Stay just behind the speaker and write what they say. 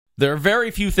There are very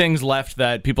few things left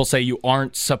that people say you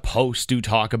aren't supposed to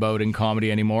talk about in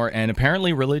comedy anymore, and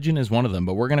apparently religion is one of them,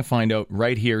 but we're going to find out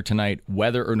right here tonight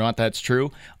whether or not that's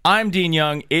true. I'm Dean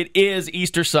Young. It is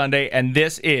Easter Sunday, and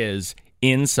this is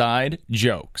Inside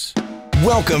Jokes.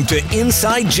 Welcome to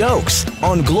Inside Jokes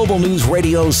on Global News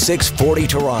Radio 640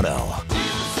 Toronto.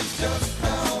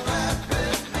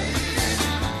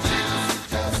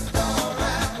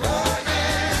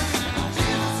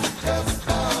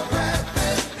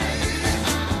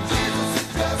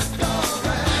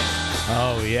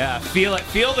 Yeah, feel it.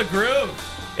 Feel the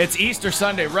groove. It's Easter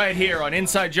Sunday right here on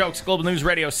Inside Jokes, Global News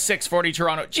Radio 640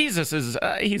 Toronto. Jesus is,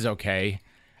 he's okay.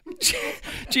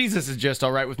 Jesus is just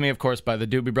all right with me, of course, by the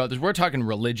Doobie Brothers. We're talking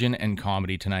religion and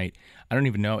comedy tonight. I don't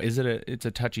even know. It's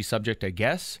a touchy subject, I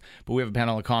guess. But we have a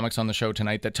panel of comics on the show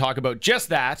tonight that talk about just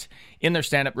that in their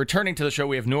stand-up. Returning to the show,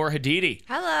 we have Noor Hadidi.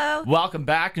 Hello. Welcome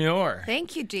back, Noor.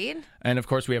 Thank you, Dean. And, of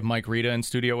course, we have Mike Rita in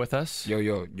studio with us.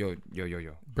 Yo.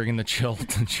 Bringing the chill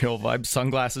vibe.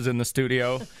 Sunglasses in the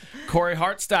studio. Corey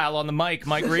Hart style on the mic.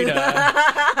 Mike Rita.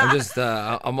 I'm just,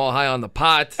 I'm all high on the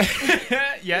pot.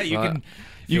 Yeah, you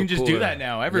can just do that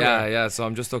now everywhere. Yeah, so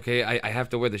I'm just okay. I have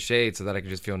to wear the shade so that I can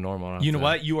just feel normal. You know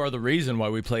what? You are the reason why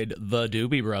we played the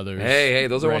Doobie Brothers. Hey,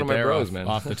 those are one of my bros, man.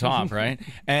 Off the top, right?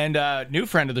 And new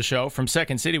friend of the show from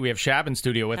Second City, we have Shab in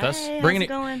studio with us. How's it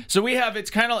going? So we have,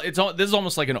 this is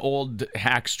almost like an old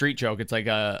hack street joke. It's like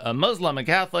a Muslim, a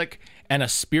Catholic, and a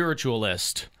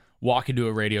spiritualist walk into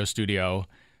a radio studio.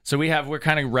 So we're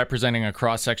kind of representing a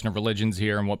cross-section of religions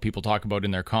here and what people talk about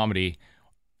in their comedy.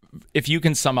 If you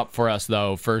can sum up for us,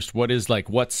 though, first, what's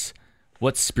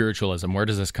spiritualism? Where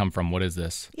does this come from? What is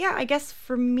this? Yeah, I guess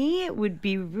for me, it would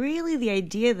be really the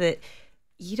idea that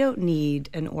you don't need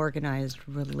an organized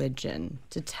religion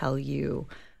to tell you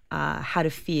how to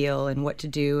feel and what to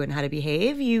do and how to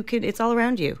behave. It's all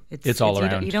around you. It's all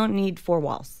around. You don't need four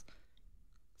walls.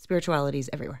 Spirituality is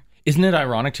everywhere. Isn't it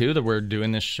ironic, too, that we're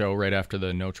doing this show right after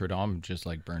the Notre Dame just,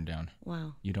 burned down?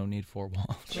 Wow. You don't need four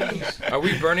walls. Are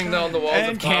we burning down the walls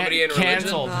of comedy and religion?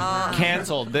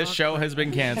 Canceled. This show has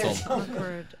been canceled.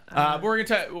 Awkward.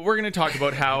 We're going to talk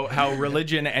about how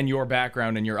religion and your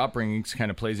background and your upbringing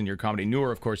kind of plays into your comedy.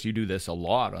 Noor, of course, you do this a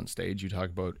lot on stage. You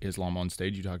talk about Islam on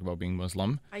stage. You talk about being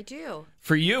Muslim. I do.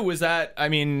 For you, was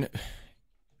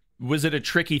it a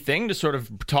tricky thing to sort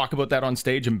of talk about that on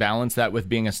stage and balance that with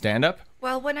being a stand-up?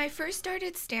 Well, when I first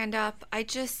started stand-up, I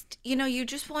just, you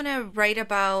just want to write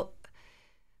about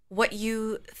what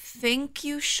you think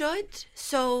you should.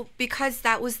 So because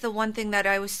that was the one thing that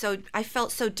I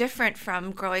felt so different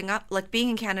from growing up, like being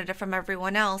in Canada from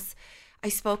everyone else. I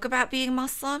spoke about being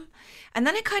Muslim, and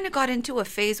then I kind of got into a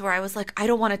phase where I was like, I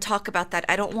don't want to talk about that.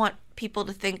 I don't want people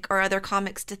to think, or other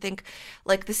comics to think,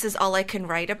 like this is all I can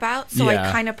write about. So I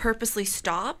kind of purposely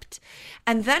stopped.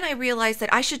 And then I realized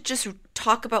that I should just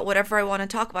talk about whatever I want to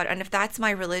talk about. And if that's my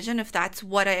religion, if that's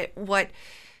what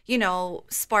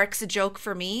sparks a joke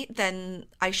for me, then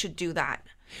I should do that.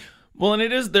 Well,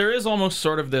 and there is almost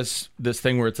sort of this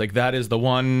thing where it's like, that is the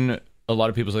one. A lot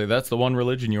of people say that's the one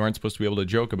religion you aren't supposed to be able to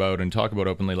joke about and talk about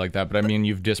openly like that. But I mean,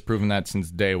 you've disproven that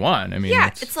since day one. I mean,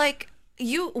 it's like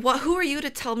who are you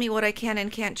to tell me what I can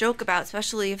and can't joke about,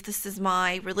 especially if this is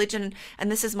my religion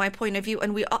and this is my point of view.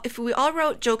 And if we all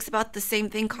wrote jokes about the same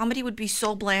thing, comedy would be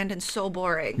so bland and so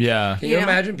boring. Yeah. Can you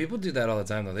imagine? People do that all the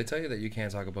time, though. They tell you that you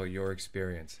can't talk about your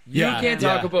experience. You can't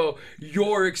talk about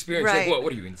your experience. Right. Like,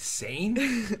 what are you, insane?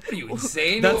 What are you,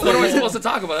 insane? What are we supposed to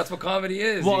talk about? That's what comedy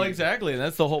is. Well, exactly. And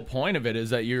that's the whole point of it,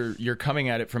 is that you're coming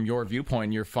at it from your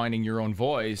viewpoint. You're finding your own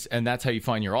voice, and that's how you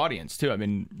find your audience, too. I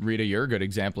mean, Rita, you're a good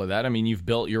example of that. I mean, you've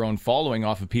built your own following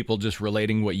off of people just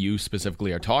relating what you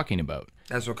specifically are talking about.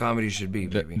 That's what comedy should be,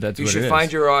 baby. You should find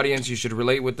your audience. You should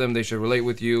relate with them. They should relate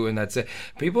with you, and that's it.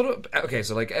 People don't. Okay,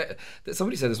 so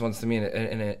somebody said this once to me,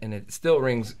 and it still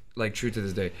rings like true to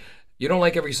this day. You don't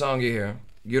like every song you hear.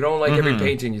 You don't like every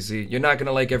painting you see. You're not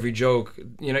gonna like every joke.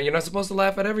 You're not supposed to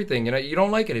laugh at everything. You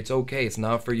don't like it. It's okay. It's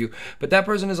not for you. But that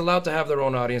person is allowed to have their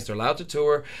own audience. They're allowed to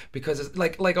tour, because it's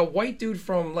like a white dude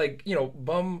from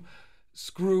bum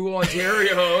Screw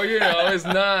Ontario, is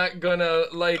not gonna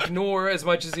like Noor as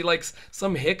much as he likes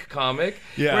some hick comic.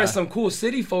 Yeah. Whereas some cool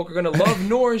city folk are gonna love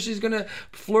Noor, and she's gonna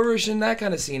flourish in that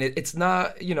kind of scene. It's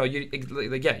not, you're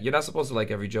not supposed to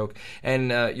like every joke,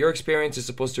 and your experience is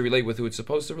supposed to relate with who it's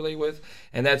supposed to relate with,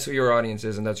 and that's who your audience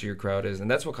is, and that's who your crowd is,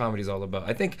 and that's what comedy's all about.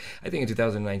 I think in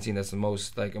 2019 that's the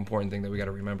most important thing that we got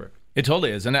to remember. It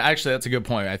totally is. And actually, that's a good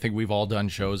point. I think we've all done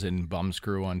shows in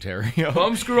Bumscrew, Ontario.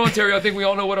 Bumscrew, Ontario. I think we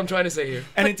all know what I'm trying to say here.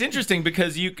 And it's interesting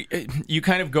because you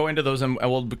kind of go into those, and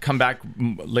we'll come back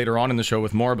later on in the show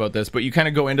with more about this, but you kind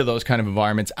of go into those kind of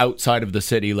environments outside of the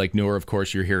city, like Newer, of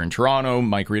course, you're here in Toronto.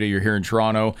 Mike Rita, you're here in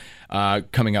Toronto,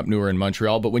 coming up Newer in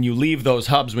Montreal. But when you leave those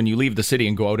hubs, when you leave the city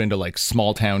and go out into like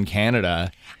small town Canada,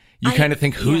 you kind of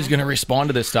think, who's going to respond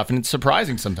to this stuff? And it's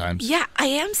surprising sometimes. Yeah, I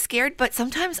am scared, but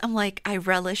sometimes I'm like, I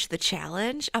relish the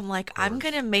challenge. I'm like, I'm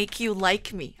going to make you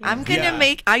like me. I'm going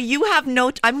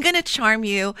to I'm going to charm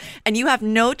you, and you have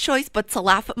no choice but to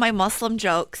laugh at my Muslim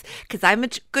jokes, because I'm a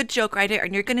good joke writer,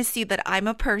 and you're going to see that I'm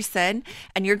a person,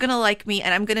 and you're going to like me,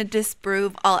 and I'm going to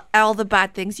disprove all the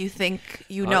bad things you think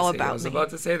you know about me. I was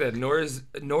about to say that.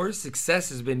 Nora's success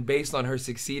has been based on her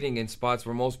succeeding in spots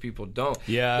where most people don't.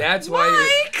 Yeah. That's why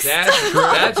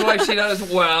That's why she does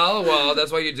well. Well, that's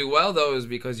why you do well, though, is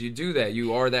because you do that.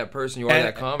 You are that person. You are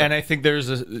that comic. And I think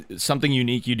there's something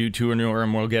unique you do too,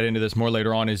 and we'll get into this more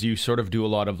later on, is you sort of do a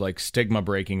lot of like stigma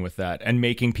breaking with that and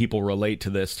making people relate to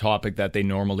this topic that they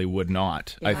normally would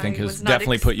not. I think has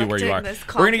definitely put you where you are. We're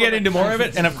going to get into more of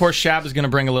it. And of course, Shab is going to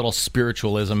bring a little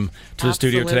spiritualism to the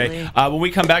studio today. When we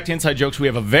come back to Inside Jokes, we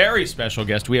have a very special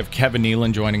guest. We have Kevin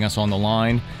Nealon joining us on the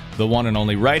line. The one and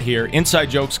only right here, Inside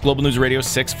Jokes, Global News Radio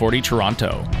 640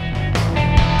 Toronto.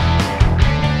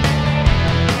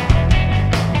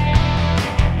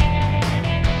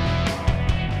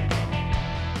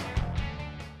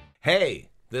 Hey,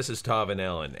 this is Tav and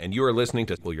Ellen, and you're listening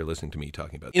to me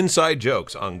talking about Inside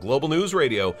Jokes on Global News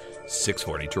Radio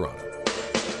 640 Toronto.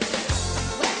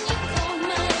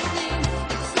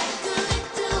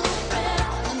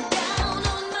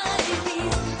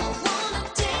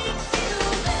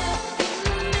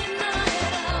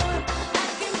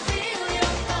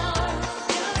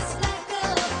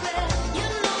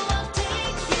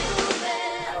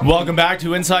 Welcome back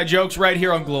to Inside Jokes right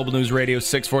here on Global News Radio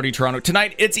 640 Toronto.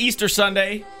 Tonight, it's Easter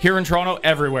Sunday here in Toronto,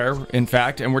 everywhere, in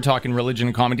fact, and we're talking religion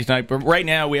and comedy tonight. But right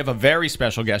now, we have a very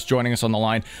special guest joining us on the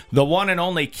line. The one and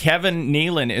only Kevin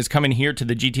Nealon is coming here to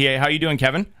the GTA. How are you doing,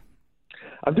 Kevin?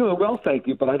 I'm doing well, thank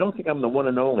you, but I don't think I'm the one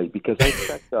and only, because I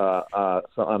checked on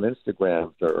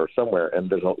Instagram or somewhere, and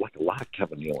there's a lot of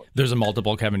Kevin Nealon. There's a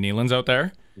multiple Kevin Nealons out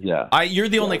there? Yeah. You're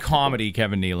the only comedy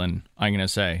Kevin Nealon, I'm going to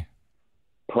say.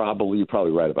 You're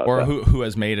probably right about that. Or who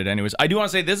has made it anyways. I do want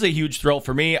to say this is a huge thrill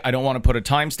for me. I don't want to put a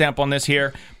timestamp on this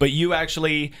here, but you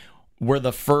actually were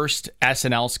the first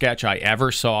SNL sketch I ever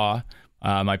saw.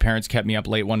 My parents kept me up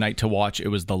late one night to watch. It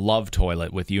was The Love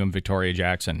Toilet with you and Victoria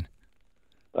Jackson.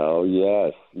 Oh,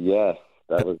 yes.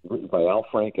 That was written by Al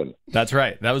Franken. That's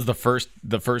right. That was the first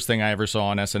thing I ever saw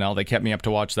on SNL. They kept me up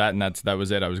to watch that, and that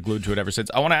was it. I was glued to it ever since.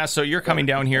 I want to ask, so you're coming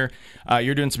down here.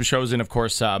 You're doing some shows in, of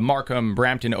course, Markham,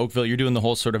 Brampton, Oakville. You're doing the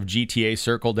whole sort of GTA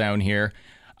circle down here.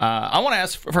 I want to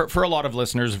ask, for a lot of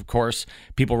listeners, of course,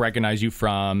 people recognize you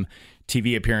from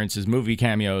TV appearances, movie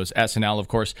cameos, SNL, of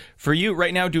course. For you,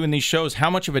 right now, doing these shows, how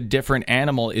much of a different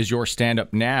animal is your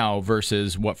stand-up now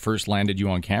versus what first landed you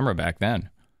on camera back then?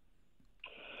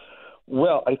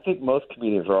 Well, I think most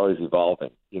comedians are always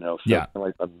evolving, So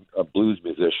like a blues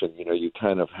musician, you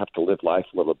kind of have to live life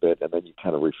a little bit, and then you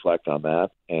kind of reflect on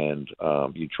that, and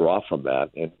you draw from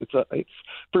that. And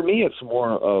for me, it's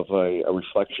more of a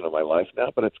reflection of my life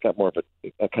now, but it's got more of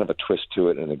a kind of a twist to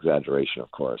it, and exaggeration,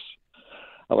 of course.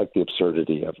 I like the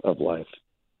absurdity of life.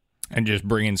 And just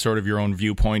bringing sort of your own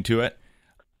viewpoint to it?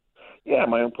 Yeah,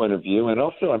 my own point of view. And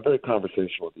also, I'm very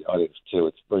conversational with the audience, too.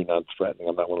 It's very non-threatening.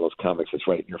 I'm not one of those comics that's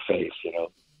right in your face,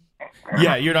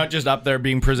 Yeah, you're not just up there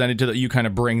being presented to you kind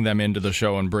of bring them into the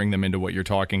show and bring them into what you're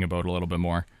talking about a little bit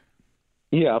more.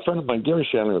 Yeah, a friend of mine, Gary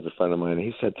Shandling was a friend of mine, and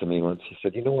he said to me once, he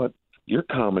said, you know what? Your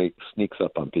comedy sneaks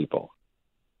up on people.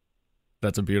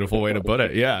 That's a beautiful way to put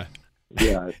it, yeah.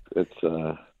 Yeah,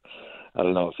 it's I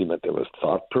don't know if he meant it was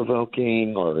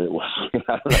thought-provoking or it was,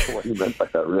 I don't know what he meant by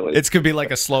that, really. It could be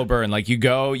like a slow burn. Like you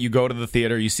go to the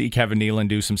theater, you see Kevin Nealon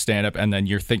do some stand-up, and then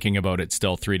you're thinking about it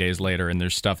still 3 days later, and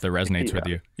there's stuff that resonates with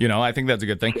you. I think that's a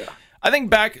good thing. Yeah. I think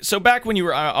back when you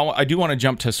were, I do want to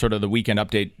jump to sort of the Weekend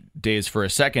Update days for a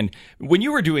second. When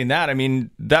you were doing that, I mean,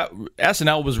 that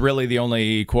SNL was really the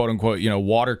only quote-unquote,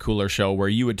 water cooler show where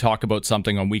you would talk about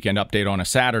something on Weekend Update on a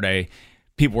Saturday.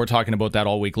 People were talking about that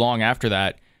all week long after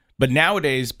that. But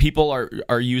nowadays, people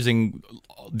are using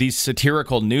these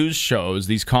satirical news shows,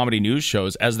 these comedy news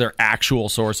shows, as their actual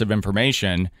source of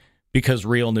information because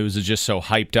real news is just so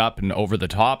hyped up and over the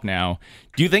top now.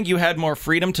 Do you think you had more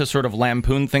freedom to sort of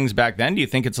lampoon things back then? Do you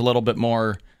think it's a little bit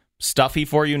more stuffy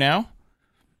for you now?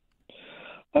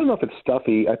 I don't know if it's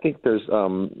stuffy. I think there's,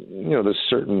 there's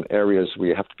certain areas where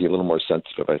you have to be a little more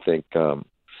sensitive. I think,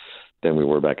 than we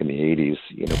were back in the 80s.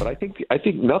 But I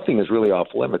think nothing is really off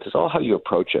limits. It's all how you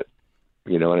approach it.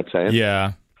 You know what I'm saying?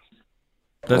 Yeah,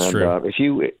 that's true. If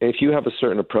you have a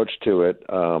certain approach to it,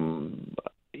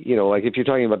 like if you're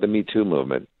talking about the Me Too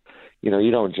movement,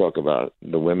 you don't joke about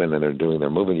the women and they're doing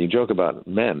their movement. You joke about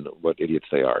men, what idiots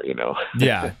they are.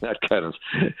 Yeah, that kind of,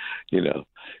 you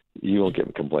won't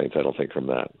get complaints, I don't think, from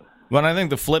that. Well, I think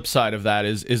the flip side of that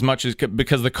is as much as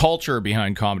because the culture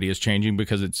behind comedy is changing,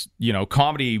 because it's,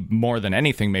 comedy more than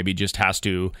anything maybe just has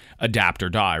to adapt or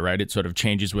die, right? It sort of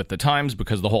changes with the times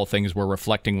because the whole thing is we're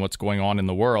reflecting what's going on in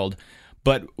the world.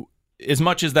 But as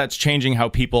much as that's changing how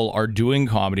people are doing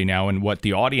comedy now and what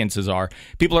the audiences are,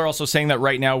 people are also saying that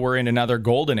right now we're in another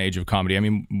golden age of comedy. I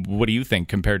mean, what do you think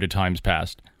compared to times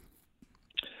past?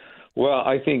 Well,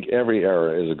 I think every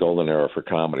era is a golden era for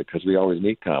comedy because we always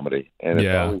need comedy. And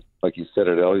it's always, like you said,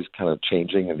 it's always kind of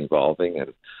changing and evolving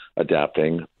and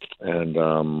adapting. And,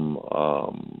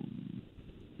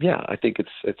 I think it's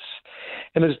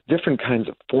and there's different kinds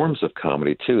of forms of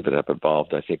comedy, too, that have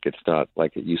evolved. I think it's not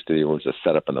like it used to be. It was a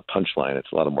setup and the punchline.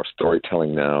 It's a lot more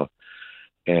storytelling now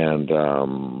and,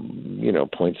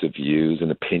 points of views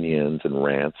and opinions and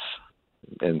rants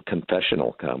and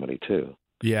confessional comedy, too.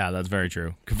 Yeah, that's very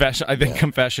true. Confession. I think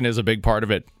confession is a big part of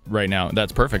it right now.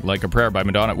 That's perfect. Like a Prayer by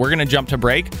Madonna. We're going to jump to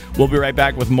break. We'll be right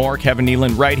back with more Kevin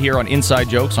Nealon right here on Inside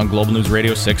Jokes on Global News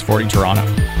Radio 640 Toronto.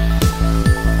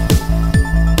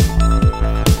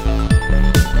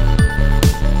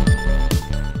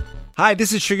 Hi,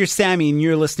 this is Sugar Sammy, and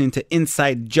you're listening to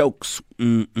Inside Jokes.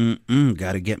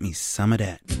 Gotta get me some of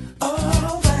that.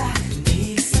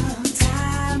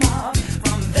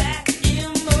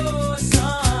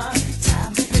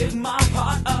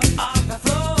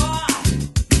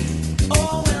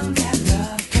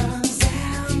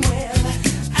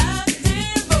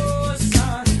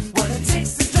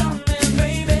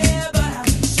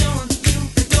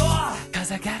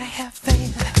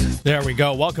 There we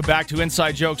go. Welcome back to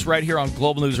Inside Jokes right here on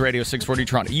Global News Radio 640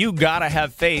 Toronto. You gotta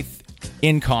have faith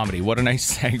in comedy. What a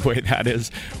nice segue that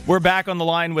is. We're back on the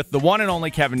line with the one and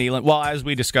only Kevin Nealon. Well, as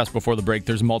we discussed before the break,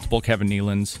 there's multiple Kevin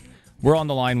Nealons. We're on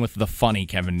the line with the funny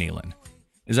Kevin Nealon.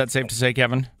 Is that safe to say,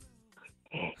 Kevin?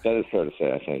 That is fair to say,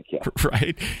 I think, yeah.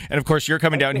 Right. And of course, you're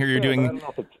coming down here. You're doing.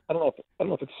 I don't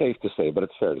know if it's safe to say, but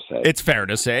it's fair to say. It's fair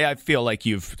to say. I feel like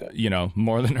you've,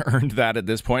 more than earned that at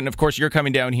this point. And of course, you're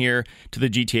coming down here to the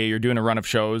GTA. You're doing a run of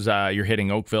shows. You're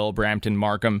hitting Oakville, Brampton,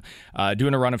 Markham,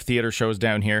 doing a run of theater shows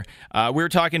down here. We were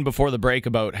talking before the break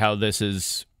about how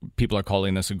people are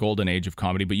calling this a golden age of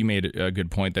comedy, but you made a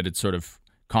good point that it's sort of,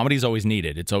 comedy's always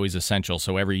needed. It's always essential.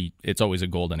 So it's always a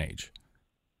golden age.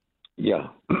 Yeah,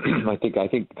 I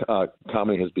think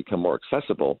comedy has become more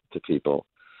accessible to people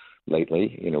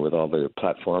lately, with all the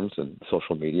platforms and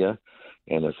social media,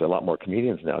 and there's a lot more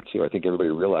comedians now too. I think everybody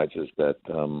realizes that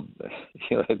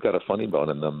they've got a funny bone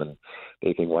in them, and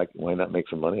they think why not make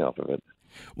some money off of it.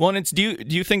 Well, and do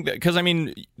you think that, because I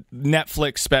mean,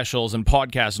 Netflix specials and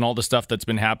podcasts and all the stuff that's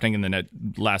been happening in the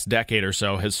last decade or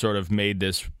so has sort of made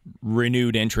this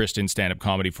renewed interest in stand-up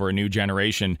comedy for a new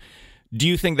generation. Do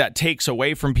you think that takes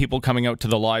away from people coming out to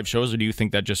the live shows, or do you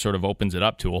think that just sort of opens it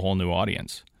up to a whole new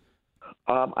audience?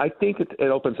 I think it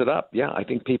opens it up. Yeah, I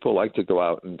think people like to go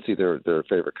out and see their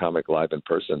favorite comic live in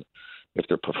person if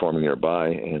they're performing nearby,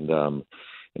 and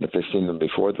if they've seen them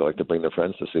before, they like to bring their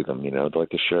friends to see them. They like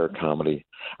to share comedy.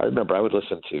 I remember I would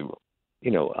listen to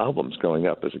albums growing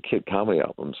up as a kid, comedy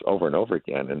albums over and over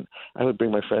again, and I would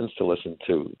bring my friends to listen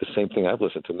to the same thing I've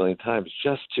listened to a million times,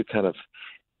 just to kind of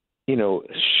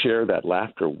share that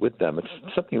laughter with them. It's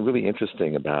something really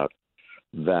interesting about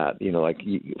that,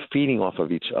 feeding off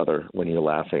of each other when you're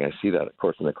laughing. I see that, of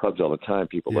course, in the clubs all the time.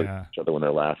 People look at each other when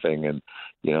they're laughing, and,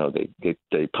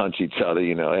 they punch each other,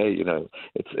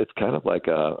 it's kind of like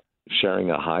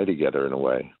sharing a high together in a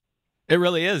way. It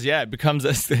really is, yeah. It becomes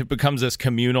this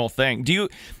communal thing. Do you,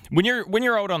 when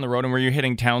you're out on the road and where you're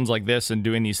hitting towns like this and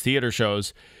doing these theater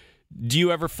shows, do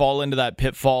you ever fall into that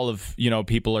pitfall of,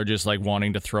 people are just like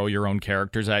wanting to throw your own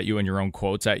characters at you and your own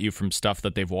quotes at you from stuff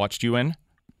that they've watched you in?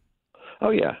 Oh,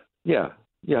 yeah.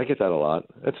 I get that a lot.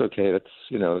 That's okay. That's,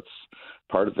 it's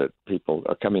part of it. People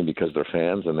are coming because they're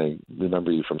fans and they remember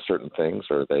you from certain things,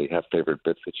 or they have favorite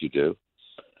bits that you do.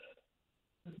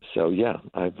 So, yeah,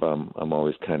 I'm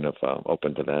always kind of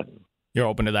open to that. You're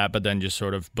open to that, but then just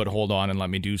sort of, but hold on and let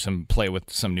me play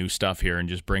with some new stuff here and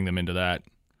just bring them into that.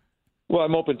 Well,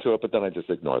 I'm open to it, but then I just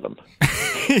ignore them.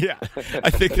 Yeah, I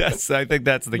think that's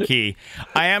the key.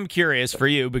 I am curious for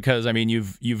you because I mean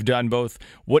you've done both.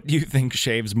 What do you think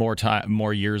shaves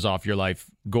more years off your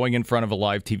life? Going in front of a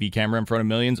live TV camera in front of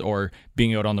millions, or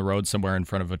being out on the road somewhere in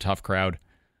front of a tough crowd?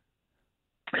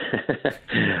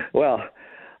 Well,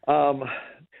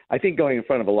 I think going in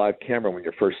front of a live camera when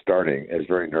you're first starting is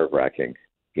very nerve-wracking.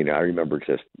 I remember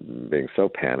just being so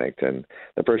panicked. And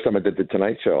the first time I did the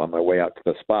Tonight Show, on my way out to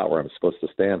the spot where I'm supposed to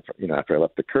stand, after I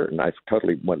left the curtain, I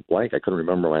totally went blank. I couldn't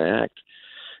remember my act.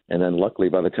 And then luckily,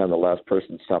 by the time the last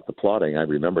person stopped applauding, I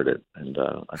remembered it, and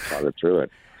I plotted through it.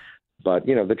 But,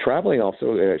 the traveling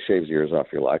also shaves years off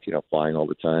your life, flying all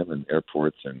the time and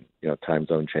airports and, time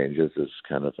zone changes is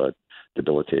kind of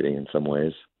debilitating in some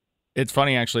ways. It's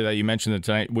funny, actually, that you mentioned it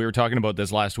tonight. We were talking about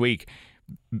this last week.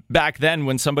 Back then,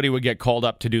 when somebody would get called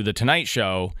up to do the Tonight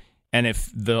Show, and if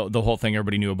the whole thing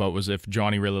everybody knew about was if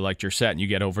Johnny really liked your set and you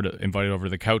get invited over to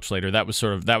the couch later, that was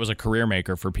a career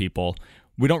maker for people.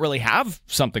 We don't really have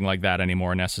something like that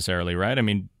anymore necessarily, right? I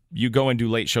mean, you go and do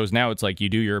late shows now, it's like you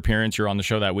do your appearance, you're on the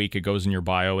show that week, it goes in your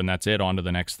bio, and that's it, on to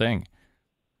the next thing.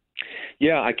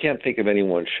 Yeah, I can't think of any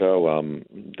one show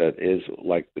that is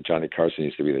like the Johnny Carson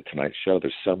used to be, the Tonight Show.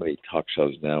 There's so many talk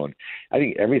shows now, and I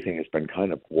think everything has been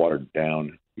kind of watered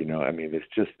down. It's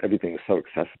just everything is so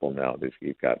accessible now.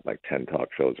 You've got like 10 talk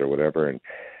shows or whatever, and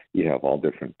you have all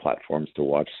different platforms to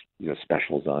watch,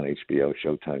 specials on HBO,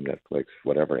 Showtime, Netflix,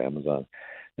 whatever, Amazon,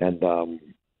 and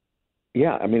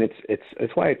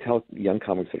it's why I tell young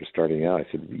comics that are starting out, I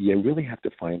said, you really have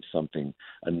to find something,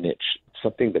 a niche,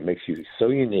 something that makes you so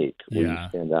unique where you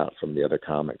stand out from the other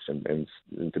comics and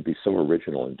to be so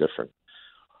original and different.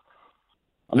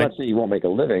 I'm not saying you won't make a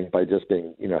living by just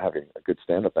being, having a good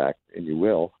stand-up act, and you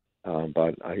will,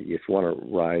 but if you want to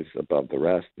rise above the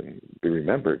rest and be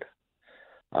remembered,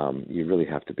 you really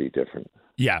have to be different.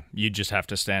 Yeah, you just have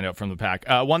to stand out from the pack.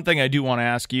 One thing I do want to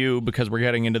ask you, because we're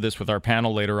getting into this with our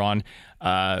panel later on,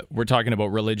 we're talking about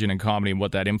religion and comedy and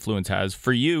what that influence has.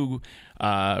 For you,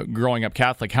 growing up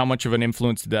Catholic, how much of an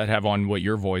influence did that have on what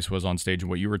your voice was on stage and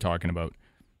what you were talking about?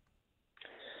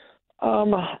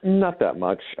 Not that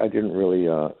much. I didn't really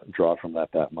draw from that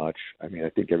much. I mean, I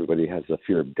think everybody has a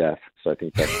fear of death, so I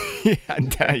think that's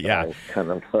yeah. Kind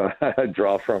of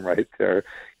draw from right there.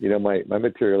 My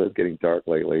material is getting dark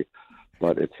lately,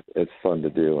 but it's fun to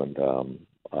do, and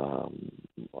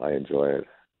I enjoy it.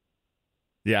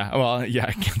 Yeah, well, yeah,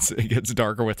 it gets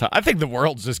darker with time. I think the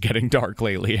world's just getting dark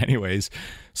lately anyways,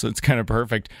 so it's kind of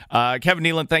perfect. Kevin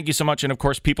Nealon, thank you so much. And, of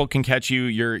course, people can catch you.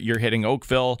 You're hitting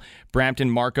Oakville, Brampton,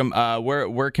 Markham.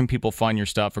 Where can people find your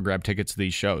stuff or grab tickets to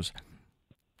these shows?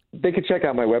 They can check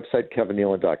out my website,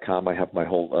 kevinnealon.com. I have my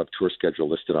whole tour schedule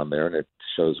listed on there, and it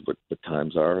shows what the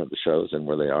times are of the shows and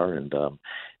where they are.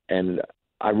 And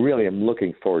I really am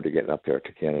looking forward to getting up there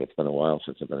to Canada. It's been a while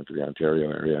since I've been to the Ontario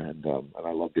area, and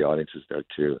I love the audiences there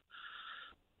too.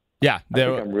 Yeah, I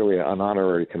think I'm really an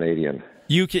honorary Canadian.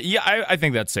 I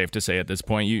think that's safe to say at this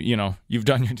point. You've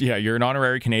done you're an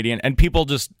honorary Canadian, and people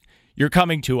you're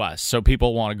coming to us, so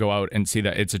people want to go out and see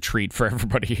that it's a treat for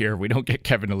everybody here. We don't get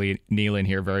Kevin Nealon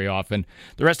here very often.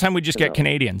 The rest of the time we just get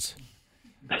Canadians.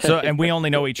 So, and we only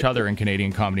know each other in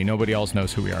Canadian comedy. Nobody else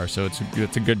knows who we are, so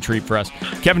it's a good treat for us.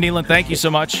 Kevin Nealon, thank you so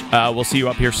much. We'll see you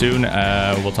up here soon.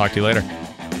 We'll talk to you later.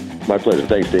 My pleasure.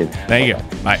 Thanks, Dean. Thank you.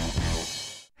 Bye.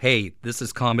 Hey, this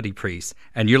is Comedy Priest,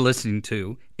 and you're listening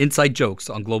to Inside Jokes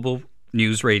on Global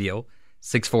News Radio,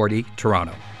 640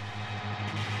 Toronto.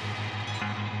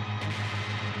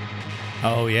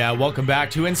 Oh, yeah. Welcome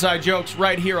back to Inside Jokes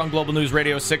right here on Global News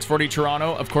Radio 640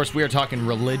 Toronto. Of course, we are talking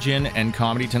religion and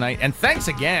comedy tonight. And thanks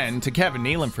again to Kevin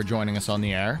Nealon for joining us on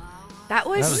the air. That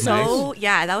was so, nice.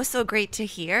 Yeah, that was so great to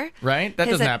hear. Right? That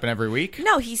doesn't happen every week.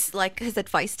 No, he's like, his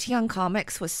advice to young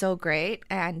comics was so great.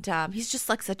 And he's just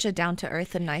like such a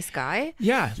down-to-earth and nice guy.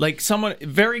 Yeah, like someone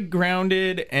very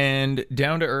grounded and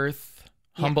down-to-earth.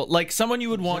 Humble, like someone you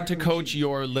would want to coach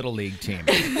your Little League team.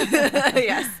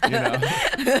 Yes.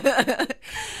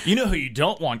 You know who you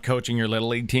don't want coaching your Little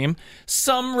League team?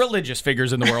 Some religious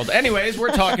figures in the world. Anyways,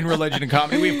 we're talking religion and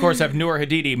comedy. We, of course, have Noor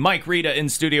Hadidi, Mike Rita in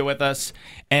studio with us,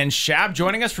 and Shab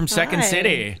joining us from Second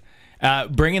City,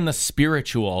 bringing the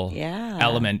spiritual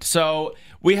element. So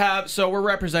we're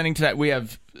representing today. We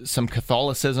have some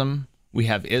Catholicism, we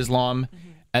have Islam,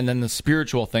 and then the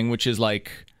spiritual thing, which is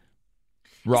like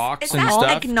rocks and stuff,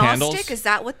 agnostic? Candles. Is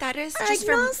that what that is?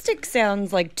 Agnostic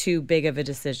sounds like too big of a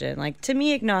decision. Like to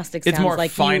me, agnostic sounds it's more like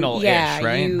final-ish,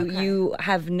 right? You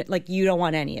have you don't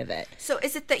want any of it. So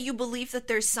is it that you believe that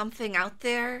there's something out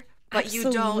there, but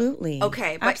Absolutely. you don't?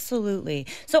 Okay, but absolutely.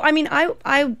 So I mean,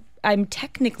 I'm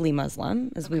technically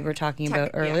Muslim, as we were talking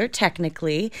about earlier. Yeah.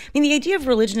 Technically, I mean, the idea of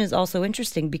religion is also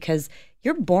interesting because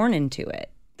you're born into it.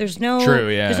 There's no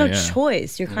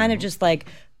choice. You're kind of just like,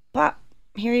 but.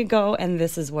 Here you go, and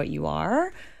this is what you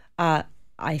are. I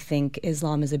think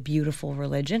Islam is a beautiful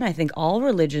religion. I think all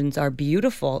religions are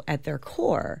beautiful at their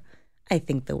core. I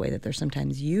think the way that they're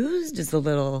sometimes used is a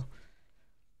little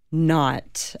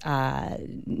not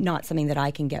something that I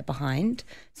can get behind.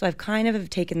 So I've kind of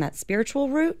taken that spiritual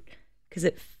route because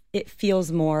it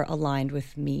feels more aligned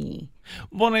with me.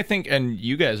 Well, and I think, and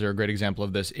you guys are a great example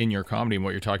of this in your comedy and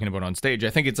what you're talking about on stage. I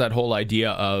think it's that whole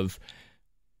idea of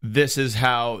this is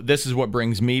what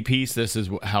brings me peace. This is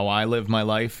how I live my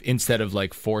life, instead of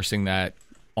like forcing that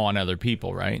on other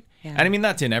people, right? Yeah. And I mean,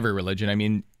 that's in every religion. I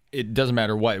mean, it doesn't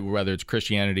matter whether it's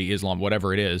Christianity, Islam,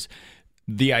 whatever it is.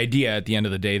 The idea at the end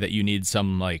of the day that you need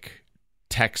some like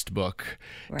textbook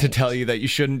to tell you that you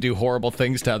shouldn't do horrible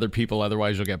things to other people,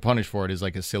 otherwise you'll get punished for it, is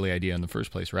like a silly idea in the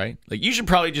first place, right? Like, you should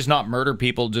probably just not murder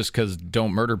people just because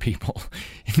don't murder people,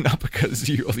 not because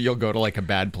you'll go to like a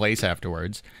bad place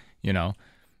afterwards, you know?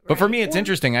 But for me, it's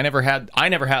interesting. I never had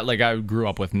like, I grew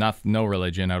up with no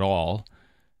religion at all.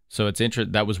 So it's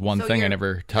that was one thing I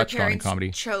never touched on in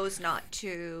comedy. Chose not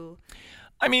to.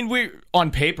 I mean,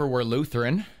 on paper, we're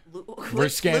Lutheran. We're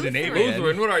Scandinavian.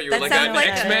 Lutheran? What are you? That Like sounds an like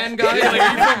X-Men guy? Like,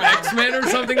 are you from X-Men or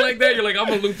something like that? You're like, I'm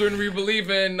a Lutheran. We believe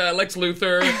in Lex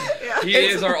Luthor. He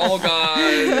is our all God.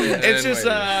 It's just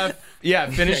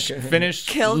finished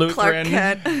Kill Lutheran.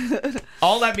 Clark Kent.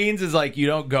 All that means is like you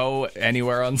don't go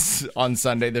anywhere on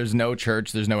Sunday. There's no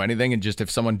church. There's no anything. And just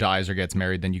if someone dies or gets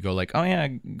married, then you go like, oh yeah,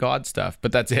 God stuff.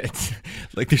 But that's it.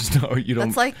 Like there's no, you don't.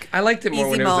 That's like I liked it more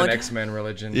when it easy was an mode. X-Men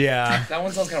religion. Yeah. That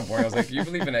one sounds kind of boring. I was like, you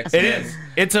believe in X-Men? It is.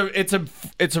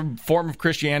 It's a form of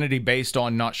Christianity based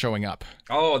on not showing up.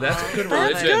 Oh, that's a good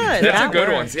That's religion. good. That's That a good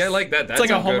one. works. See, I like that. That's like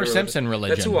a good Homer Simpson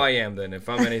religion. That's who I am then, if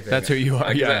I'm anything. That's who you are,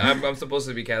 'Cause yeah. I'm supposed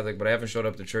to be Catholic, but I haven't showed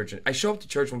up to church. I show up to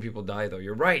church when people die, though.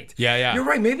 You're right. Yeah. You're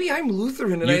right. Maybe I'm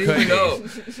Lutheran and You I didn't could even be.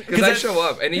 know. Because I show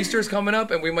up, and Easter's coming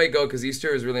up, and we might go, because Easter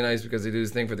is really nice because they do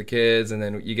this thing for the kids, and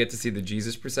then you get to see the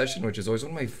Jesus procession, which is always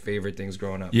one of my favorite things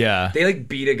growing up. Yeah. They, like,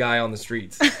 beat a guy on the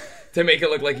streets. To make it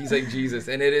look like he's like Jesus,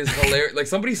 and it is hilarious. Like,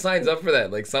 somebody signs up for that.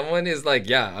 Like, someone is like,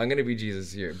 "Yeah, I'm gonna be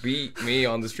Jesus here. Beat me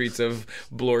on the streets of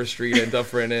Bloor Street and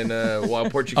Dufferin and while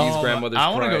Portuguese grandmothers I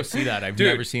want to cry." go see that. I've Dude,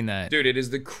 never seen that. Dude, it is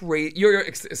the crazy.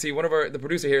 See, one of the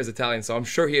producer here is Italian, so I'm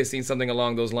sure he has seen something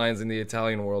along those lines in the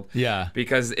Italian world. Yeah.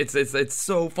 because it's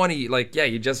so funny. Like,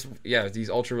 these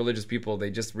ultra religious people, they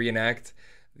just reenact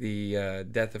the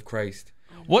death of Christ.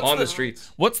 On the streets.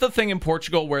 What's the thing in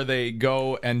Portugal where they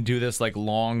go and do this like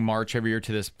long march every year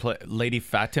to this Lady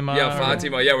Fatima? Yeah,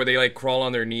 Fatima. Yeah, where they like crawl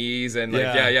on their knees and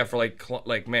like for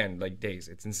like days.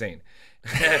 It's insane.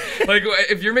 Like,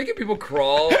 if you're making people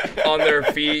crawl on their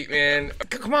feet, man,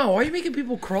 come on, why are you making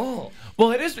people crawl?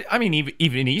 Well, it is. I mean,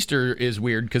 even Easter is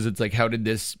weird because it's like, how did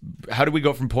we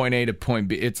go from point A to point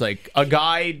B? It's like a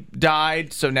guy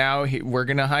died, so now we're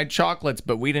gonna hide chocolates,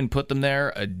 but we didn't put them there.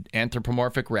 An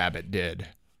anthropomorphic rabbit did.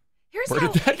 Here's Where how,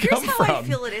 did that here's come how I from?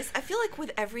 feel it is. I feel like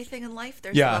with everything in life,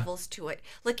 there's Yeah. levels to it.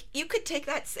 Like, you could take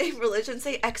that same religion,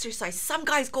 say exercise. Some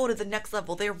guys go to the next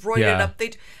level. They're roided Yeah. up.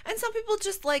 And some people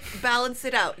just, like, balance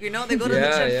it out. You know, they go to the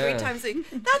Yeah, gym yeah. 3 times a week.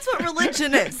 That's what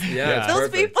religion is. Yeah, it's Those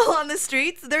perfect. people on the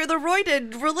streets, they're the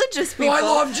roided religious people. I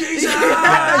love Jesus.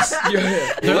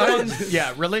 They're the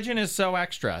ones, religion is so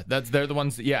extra. They're the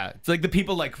ones. Yeah, it's like the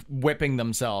people like whipping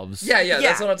themselves. Yeah, Yeah.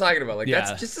 that's what I'm talking about. Like, Yeah.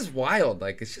 that's just as wild.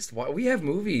 Like, it's just we have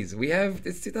movies.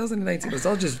 It's 2019. Let's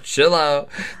all just chill out.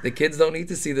 The kids don't need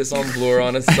to see this on Bloor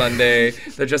on a Sunday.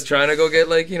 They're just trying to go get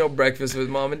breakfast with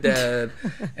mom and dad.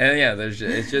 And yeah,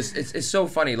 it's so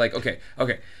funny. Like, okay.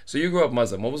 So you grew up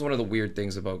Muslim. What was one of the weird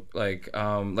things about like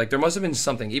there must have been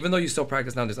something, even though you still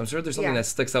practice nowadays. I'm sure there's something that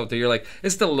sticks out that you're like,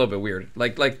 it's still a little bit weird.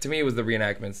 Like to me, it was the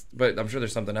reenactments, but I'm sure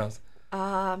there's something else.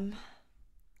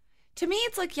 To me,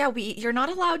 it's like, you're not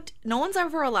allowed, no one's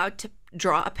ever allowed to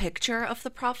draw a picture of the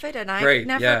prophet, and I've Great,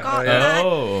 never yeah, gotten oh, yeah. that.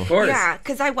 Oh. Of course. Yeah,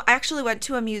 because I actually went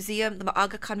to a museum, the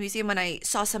Aga Khan Museum, and I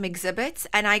saw some exhibits,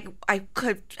 and I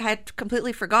had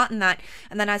completely forgotten that.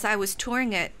 And then as I was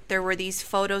touring it, there were these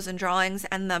photos and drawings,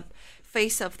 and the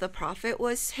face of the prophet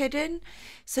was hidden.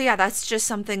 So yeah, that's just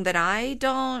something that I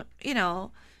don't,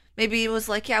 maybe it was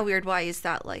like, weird, why is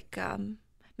that like,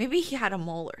 maybe he had a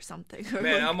mole or something.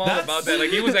 Man, I'm all about that.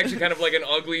 Like, he was actually kind of like an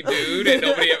ugly dude, and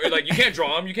nobody ever, like, you can't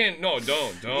draw him. You can't. No,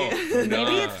 don't.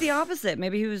 Maybe it's the opposite.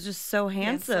 Maybe he was just so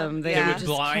handsome that Yeah. you It would just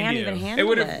blind can't you. even It handle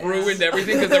would have ruined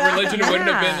everything because the religion wouldn't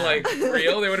have been like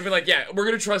real. They would have been like, yeah, we're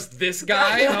gonna trust this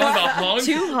guy, the hunk.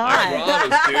 Too I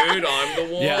hot. promise, dude, I'm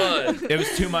the one. Yeah, it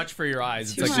was too much for your eyes.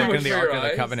 It's Too like much looking at for the your Ark of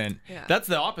the eyes. Covenant. Yeah. That's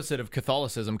the opposite of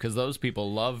Catholicism because those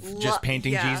people love just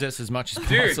painting yeah. Jesus as much as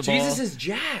Dude, possible. Jesus is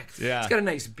jacked. Yeah. He's got a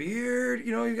nice nice beard.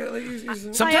 You know, you got like.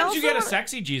 Sometimes you get a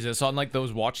sexy Jesus on like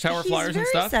those Watchtower flyers and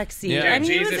stuff. Sexy. Yeah. And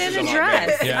he was Jesus in is a a lot better.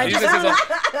 dress. Yeah. Jesus is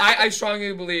I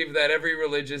strongly believe that every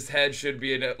religious head should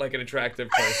be an attractive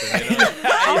person. You know?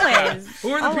 Always.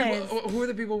 Who are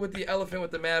the people with the elephant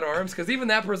with the mad arms? Because even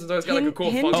that person's always got like a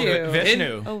cool Hindu. function.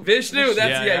 Oh, Vishnu. Vishnu. That's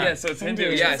Yeah, yeah. yeah. So it's Hindu.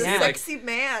 Hindu. Yeah. He's a See, like sexy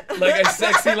man. like a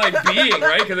sexy like being,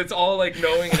 right? Because it's all like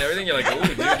knowing and everything. You're like, oh,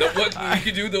 dude, what we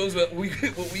could do those. What we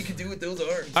could do with those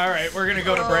arms. All right, we're gonna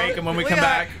go to break, and when we come are.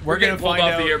 back, we're gonna pulled find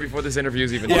off out. the air before this interview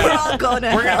is even We're done. all going to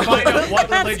We're gonna hell. find out what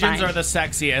religions fine. are the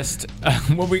sexiest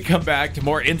when we come back to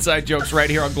more Inside Jokes right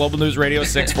here on Global News Radio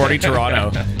 640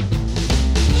 Toronto.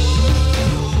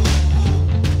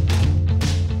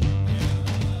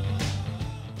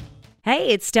 Hey,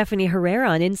 it's Stephanie Herrera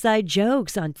on Inside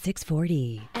Jokes on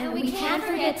 640. And we can't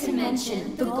forget to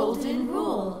mention the golden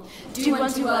rule. Do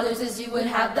unto others as you would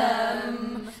have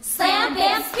them. Slam,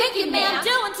 bam, stick it, man, do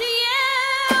unto you.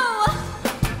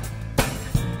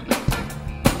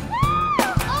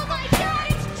 Oh my God,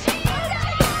 it's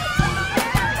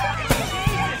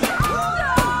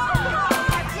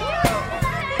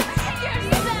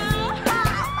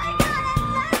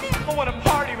I want to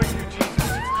party with you, Jesus.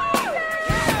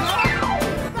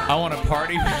 I want to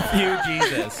party with you,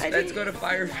 Jesus. Let's go to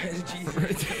Fire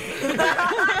Jesus.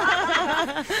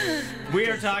 We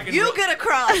are talking. You get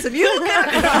across. If you get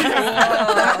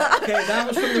across. Okay, that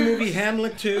was from the movie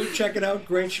Hamlet 2. Check it out.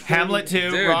 Great show. Hamlet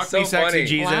 2, Dude, Rock so Me Sexy funny.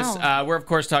 Jesus. Wow. We're, of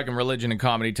course, talking religion and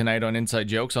comedy tonight on Inside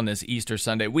Jokes on this Easter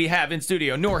Sunday. We have in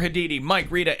studio Noor Hadidi, Mike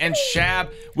Rita, and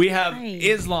Shab. We have Hi.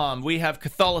 Islam. We have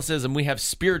Catholicism. We have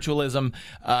spiritualism.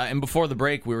 And before the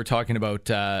break, we were talking about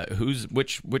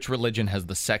which religion has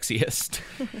the sexiest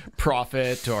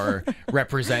prophet or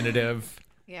representative.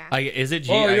 Yeah. Is it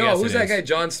G? Oh, I yo, guess who's it that is. guy?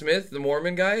 John Smith, the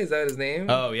Mormon guy? Is that his name?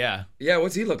 Oh, yeah. Yeah,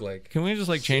 what's he look like? Can we just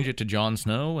like change it to Jon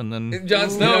Snow and then Jon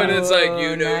Snow, and it's like,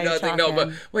 you know now you're nothing. No, but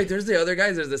talking. wait, there's the other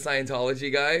guys. There's the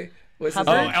Scientology guy. What's his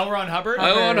Oh, name? L. Ron Hubbard?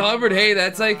 L. Ron Hubbard. Hey,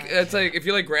 that's like if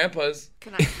you like grandpas.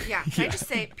 Can I just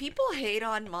say, people hate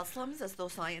on Muslims as though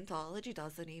Scientology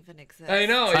doesn't even exist. I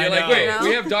know. I You're like, know. wait, You know?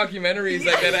 we have documentaries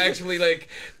that actually like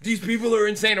these people are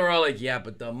insane. And we're all like, yeah,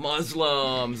 but the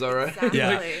Muslims, all right? Exactly.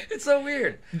 Like, it's so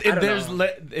weird. I don't know.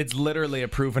 It's literally a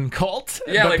proven cult.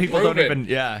 Yeah, but like people proven. don't even.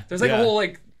 Yeah, There's like yeah. a whole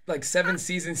like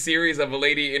 7-season series of a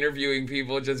lady interviewing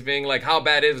people, just being like, "How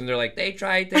bad is?" it? And they're like, "They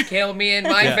tried to kill me and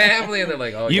my family," and they're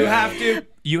like, "Oh, You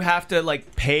yeah. have to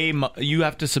like pay. You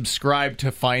have to subscribe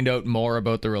to find out more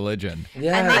about the religion.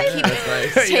 Yeah, And they keep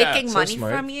that's nice. taking So money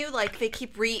smart. from you. Like, they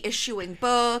keep reissuing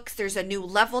books. There's a new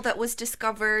level that was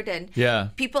discovered. And Yeah.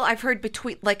 people I've heard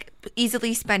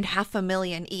easily spend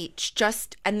 $500,000 each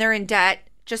and they're in debt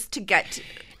just to get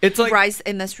It's like rise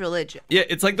in this religion. Yeah,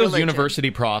 it's like those religion.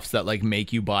 university profs that like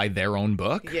make you buy their own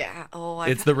book. Yeah. Oh,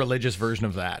 It's the religious version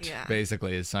of that. Yeah.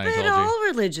 Basically, is But Scientology. all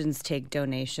religions take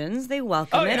donations. They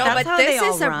welcome Oh, it. yeah. No, That's but how this they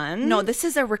all is run. this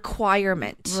is a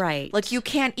requirement. Right. Like, you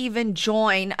can't even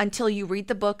join until you read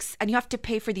the books, and you have to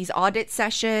pay for these audit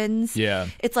sessions. Yeah.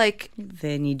 It's like,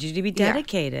 They need you to be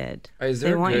dedicated. Is they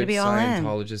there a want good you to be all in.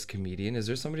 Scientologist comedian? Is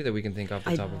there somebody that we can think off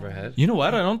the top of our head? You know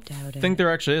what? I don't Doubt think it.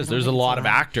 there actually is. There's a lot of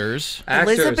actors.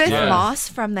 Elizabeth yeah. Moss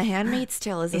from The Handmaid's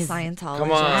Tale is a Scientologist.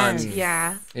 Come on.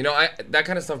 Yeah. You know, that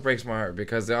kind of stuff breaks my heart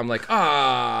because I'm like,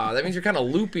 that means you're kind of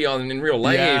loopy in real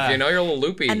life. Yeah. You know, you're a little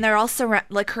loopy. And they're also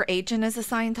like, her agent is a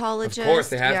Scientologist. Of course,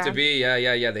 they have Yeah. to be.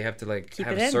 Yeah. They have to like Keep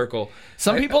have it a in. circle.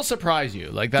 Some people surprise you.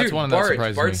 Like that's Dude, one Bart, that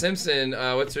surprises Bart me. Simpson.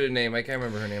 What's her name? I can't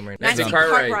remember her name right now. Nancy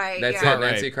Cartwright, That's yeah. it.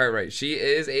 Nancy Cartwright. She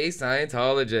is a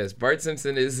Scientologist. Bart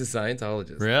Simpson is a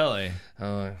Scientologist. Really?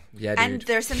 Yeah, dude. And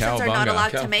their Simpsons are not Cowabunga.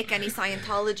 allowed to make any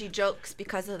Scientology jokes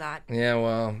because of that. Yeah,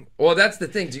 well, that's the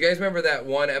thing. Do you guys remember that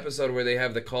one episode where they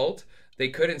have the cult? They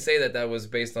couldn't say that was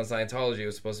based on Scientology. It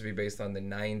was supposed to be based on the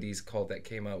 '90s cult that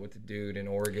came out with the dude in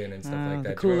Oregon and stuff like that.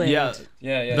 The Kool-Aid. Yeah.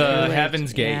 Yeah. The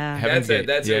Heaven's Gate. Yeah. Heaven's That's Gate. it.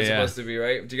 That's yeah, what it's yeah. supposed to be,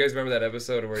 right? Do you guys remember that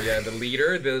episode where the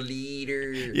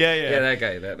leader? Yeah. that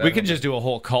guy. That We could just do a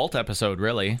whole cult episode,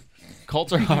 really.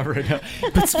 Cults are hovering.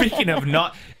 But speaking of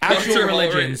not actual are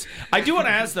religions, I do want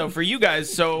to ask though for you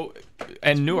guys. So,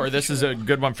 and Noor, this is a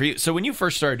good one for you. So when you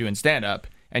first started doing stand up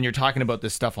and you're talking about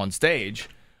this stuff on stage,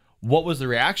 what was the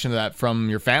reaction to that from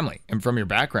your family and from your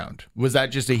background? Was that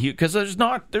just a huge? Because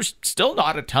there's still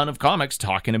not a ton of comics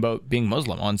talking about being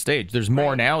Muslim on stage. There's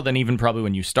more now than even probably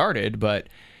when you started, but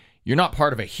you're not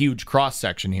part of a huge cross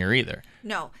section here either.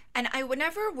 No. And I was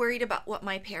never worried about what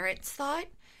my parents thought.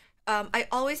 I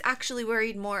always actually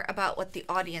worried more about what the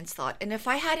audience thought. And if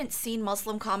I hadn't seen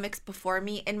Muslim comics before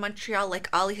me in Montreal, like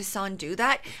Ali Hassan do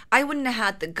that, I wouldn't have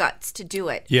had the guts to do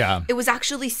it. Yeah. It was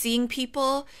actually seeing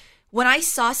people. When I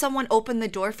saw someone open the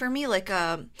door for me, like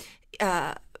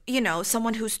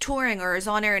someone who's touring or is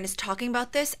on air and is talking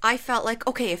about this, I felt like,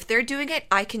 okay, if they're doing it,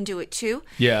 I can do it too.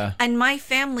 Yeah. And my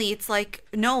family, it's like,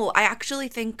 no, I actually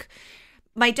think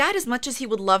my dad, as much as he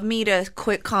would love me to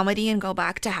quit comedy and go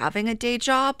back to having a day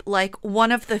job, like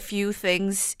one of the few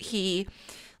things he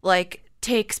like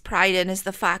takes pride in is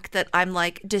the fact that I'm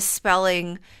like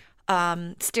dispelling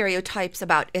stereotypes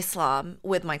about Islam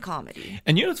with my comedy.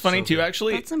 And you know what's funny too,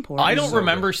 actually? That's important. I don't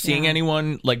remember seeing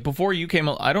anyone, like before you came,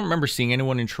 I don't remember seeing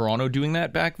anyone in Toronto doing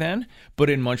that back then. But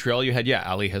in Montreal, you had,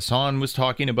 Ali Hassan was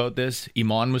talking about this.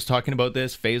 Iman was talking about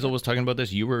this. Faisal was talking about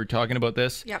this. You were talking about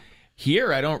this. Yep.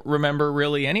 Here, I don't remember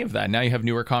really any of that. Now you have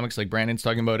newer comics like Brandon's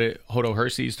talking about it. Hodo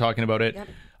Hersey's talking about it. Yep.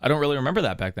 I don't really remember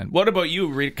that back then. What about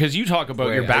you? Because you talk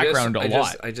about your background a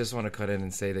lot. I just want to cut in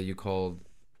and say that you called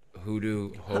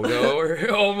Hodo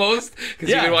or almost, because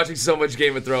you've been watching so much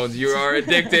Game of Thrones. You are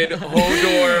addicted.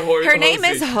 Hodor. Her name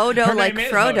is Hodo, like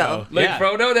Frodo. Like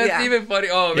Frodo? That's even funny.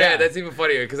 Oh, man, that's even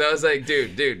funnier. Because I was like,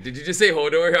 dude, did you just say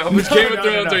Hodor? How much Game of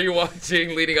Thrones are you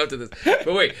watching leading up to this?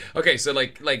 But wait, okay, so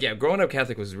growing up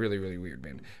Catholic was really, really weird,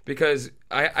 man. Because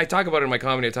I talk about it in my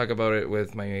comedy. I talk about it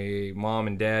with my mom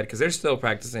and dad, because they're still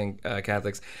practicing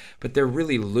Catholics, but they're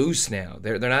really loose now.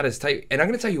 They're not as tight. And I'm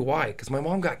going to tell you why, because my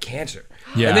mom got cancer.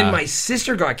 Yeah. And then my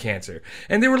sister got cancer.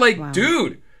 And they were like,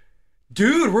 dude,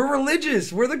 we're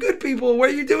religious. We're the good people. Why are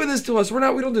you doing this to us? We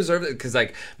don't deserve it. Because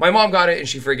like my mom got it and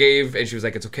she forgave and she was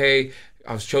like, it's okay.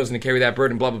 I was chosen to carry that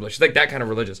burden, blah, blah, blah. She's like that kind of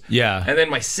religious. Yeah. And then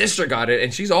my sister got it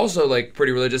and she's also like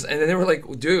pretty religious. And then they were like,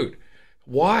 dude,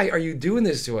 why are you doing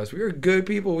this to us? We are good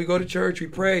people. We go to church. We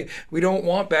pray. We don't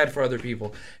want bad for other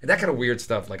people. And that kind of weird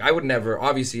stuff. Like I would never,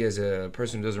 obviously as a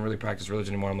person who doesn't really practice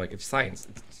religion anymore, I'm like, it's science.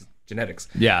 It's genetics.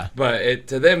 Yeah. But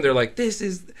to them, they're like, this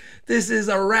is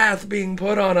a wrath being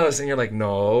put on us. And you're like,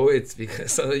 no, it's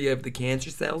because you have the cancer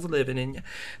cells living in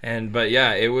you. But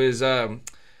yeah, it was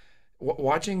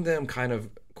watching them kind of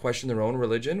question their own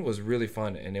religion was really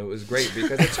fun, and it was great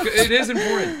because it is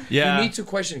important. Yeah. You need to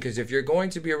question, because if you're going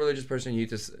to be a religious person, you need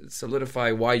to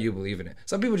solidify why you believe in it.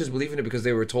 Some people just believe in it because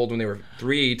they were told when they were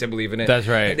 3 to believe in it. That's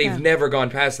right. And they've never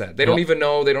gone past that. They don't don't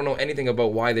know anything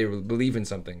about why they believe in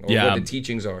something or what the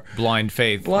teachings are. Blind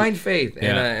faith.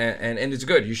 Yeah. And it's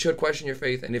good. You should question your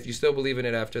faith, and if you still believe in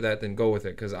it after that, then go with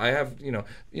it. Because I have,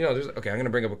 there's I'm going to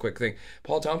bring up a quick thing.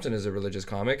 Paul Thompson is a religious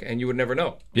comic, and you would never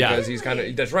know. Because he's kind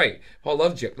of, that's right.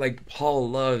 Paul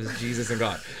loves Jesus and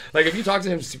God. Like if you talk to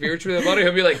him spiritually about it,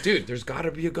 he'll be like, dude, there's got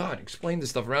to be a God. Explain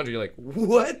this stuff around you. You're like,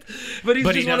 what? But he's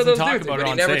just one of those dudes. But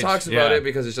he never talks about it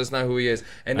because it's just not who he is.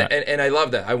 And I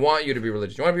love that. I want you to be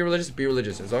religious. You want to be religious? Be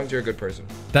religious, as long as you're a good person.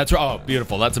 That's right. Oh,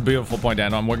 beautiful. That's a beautiful point to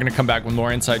end on. We're going to come back with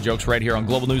more inside jokes right here on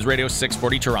Global News Radio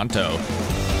 640 Toronto.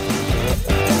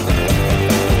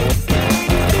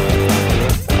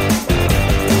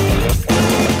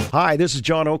 Hi, this is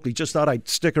John Oakley. Just thought I'd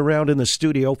stick around in the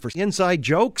studio for inside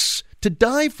jokes to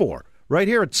die for, right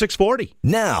here at 640.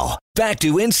 Now, back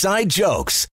to Inside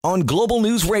Jokes on Global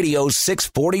News Radio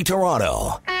 640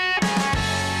 Toronto.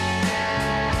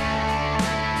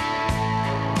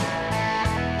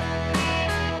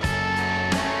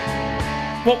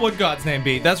 What would God's name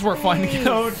be? That's what we're finding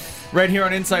out right here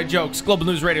on Inside Jokes, Global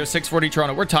News Radio 640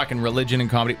 Toronto. We're talking religion and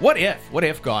comedy. What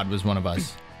if God was one of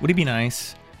us? Would he be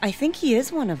nice? I think he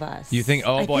is one of us. You think?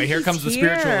 Oh boy, here comes the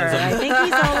spiritualism. I think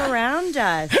he's all around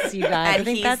us, you guys. And I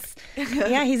think that's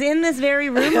he's in this very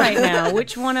room right now.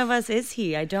 Which one of us is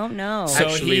he? I don't know. So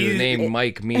actually, the name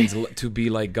Mike means to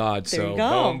be like God. There so you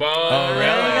go. Boom, boom. Oh,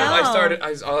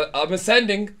 really? I'm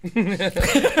ascending.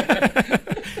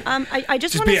 I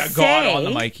just want be to a say, God on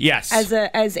the mic. Yes. As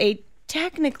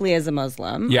a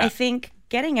Muslim, I think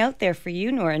getting out there for you,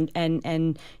 Noor,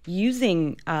 and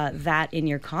using that in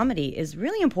your comedy is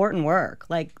really important work.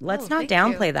 Like, let's not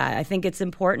downplay that. I think it's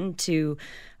important to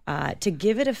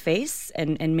give it a face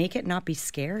and make it not be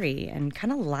scary and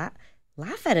kind of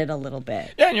laugh at it a little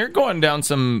bit. Yeah, and you're going down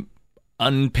some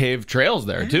unpaved trails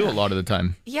there too a lot of the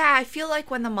time. Yeah, I feel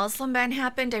like when the Muslim ban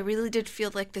happened, I really did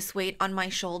feel like this weight on my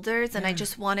shoulders, and I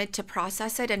just wanted to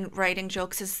process it, and writing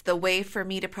jokes is the way for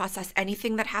me to process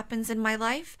anything that happens in my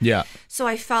life. Yeah. So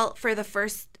I felt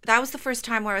that was the first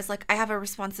time where I was like, I have a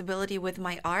responsibility with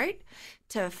my art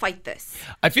to fight this.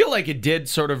 I feel like it did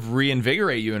sort of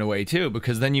reinvigorate you in a way too,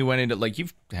 because then you went into, like,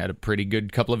 you've had a pretty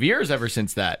good couple of years ever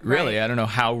since that. Really, I don't know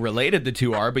how related the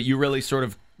two are, but you really sort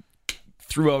of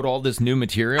threw out all this new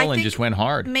material and just went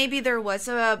hard. Maybe there was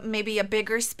a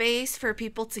bigger space for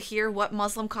people to hear what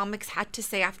Muslim comics had to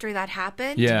say after that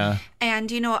happened. Yeah. And,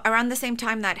 around the same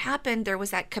time that happened, there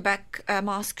was that Quebec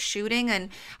mosque shooting, and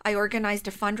I organized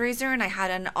a fundraiser, and I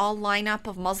had an all lineup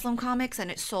of Muslim comics, and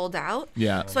it sold out.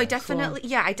 Yeah. So I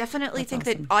definitely think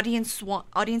that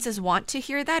audiences want to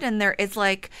hear that, and there is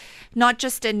like not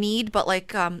just a need, but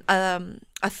like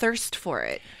a thirst for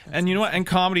it. And you know what? And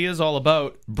comedy is all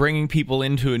about bringing people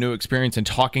into a new experience and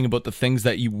talking about the things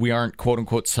that we aren't, quote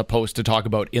unquote, supposed to talk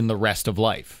about in the rest of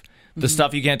life. The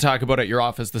stuff you can't talk about at your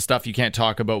office, the stuff you can't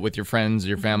talk about with your friends,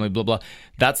 your family, blah, blah.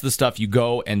 That's the stuff you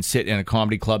go and sit in a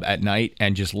comedy club at night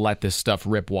and just let this stuff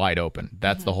rip wide open.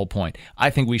 That's the whole point. I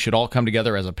think we should all come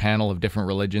together as a panel of different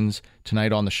religions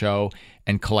tonight on the show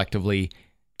and collectively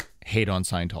hate on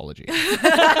Scientology.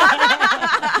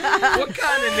 What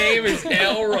kind of name is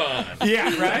Elron?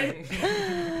 Yeah, right?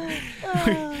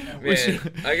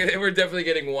 Man, we're definitely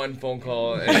getting one phone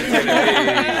call,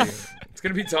 and it's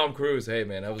gonna be Tom Cruise. Hey,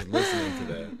 man, I was listening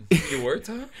to that. You were,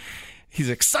 Tom? He's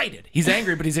excited. He's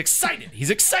angry, but he's excited. He's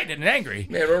excited and angry.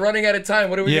 Man, we're running out of time.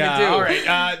 What are we gonna do? All right.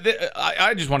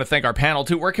 I just want to thank our panel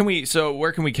too. Where can we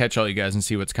catch all you guys and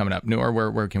see what's coming up? Noor,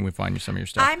 where can we find some of your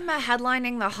stuff? I'm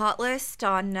headlining the Hot List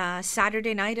on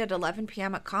Saturday night at 11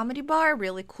 p.m. at Comedy Bar.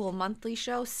 Really cool monthly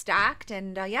show, stacked,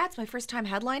 and it's my first time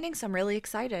headlining, so I'm really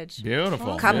excited.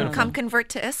 Beautiful. Come convert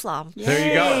to Islam. There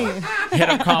you go. Hit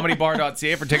up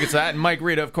comedybar.ca for tickets to that. And Mike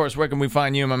Rita, of course, where can we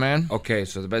find you, my man? Okay,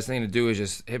 so the best thing to do is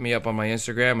just hit me up on my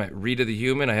Instagram at Rita the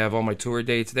Human. I have all my tour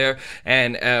dates there.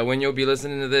 And when you'll be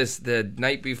listening to this, the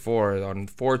night before, on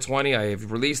 4/20, I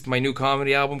have released my new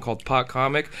comedy album called Pot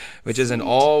Comic, which is an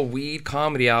all-weed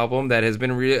comedy album that has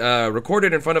been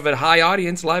recorded in front of a high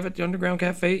audience live at the Underground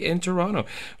Cafe in Toronto.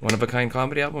 One-of-a-kind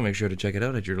comedy album. Make sure to check it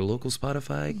out at your local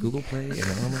Spotify, Google Play.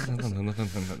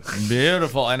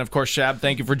 Beautiful. And, of course, Shab,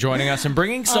 thank you for joining us and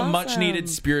bringing some much-needed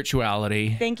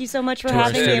spirituality. Thank you so much for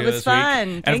having me. It was fun.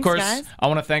 And, Thanks, of course, guys. I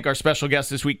want to thank our special guest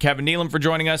this week, Kevin Nealon, for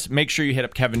joining us. Make sure you hit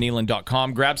up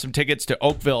kevinnealon.com. Grab some tickets to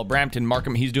Oakville, Brampton,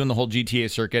 Markham. He's doing the whole GTA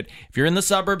circuit. If you're in the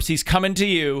suburbs, he's coming to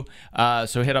you.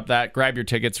 So hit up that. Grab your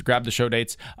tickets. Grab the show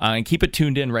dates. And keep it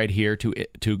tuned in right here to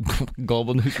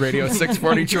Global News Radio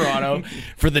 640 Toronto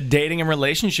for the Dating and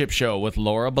Relationship Show with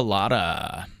Laura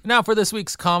Bilotta. Now for this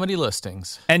week's comedy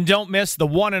listings. And don't miss the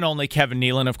one and only Kevin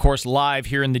Nealon, of course, live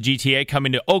here in the GTA,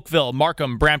 coming to Oakville,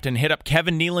 Markham, Brampton. Hit up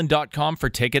kevinnealon.com for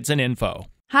tickets and info.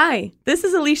 Hi, this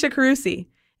is Alicia Carusi,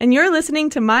 and you're listening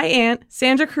to my aunt,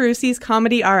 Sandra Carusi's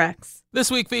Comedy RX. This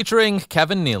week featuring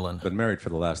Kevin Nealon. Been married for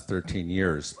the last 13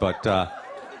 years, but I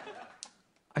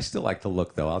still like the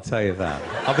look, though, I'll tell you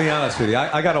that. I'll be honest with you,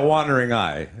 I got a wandering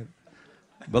eye.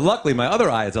 But luckily, my other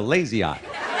eye is a lazy eye.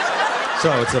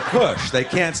 So it's a push. They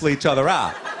cancel each other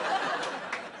out.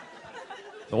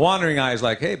 The wandering eye is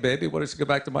like, hey, baby, why don't you go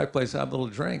back to my place, have a little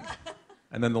drink?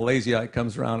 And then the lazy eye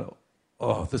comes around,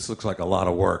 oh, this looks like a lot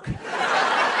of work.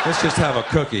 Let's just have a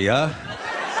cookie, huh?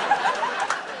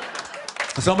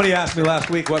 Somebody asked me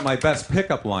last week what my best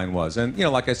pickup line was. And,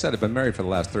 like I said, I've been married for the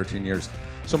last 13 years.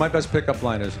 So my best pickup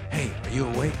line is, hey, are you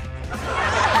awake?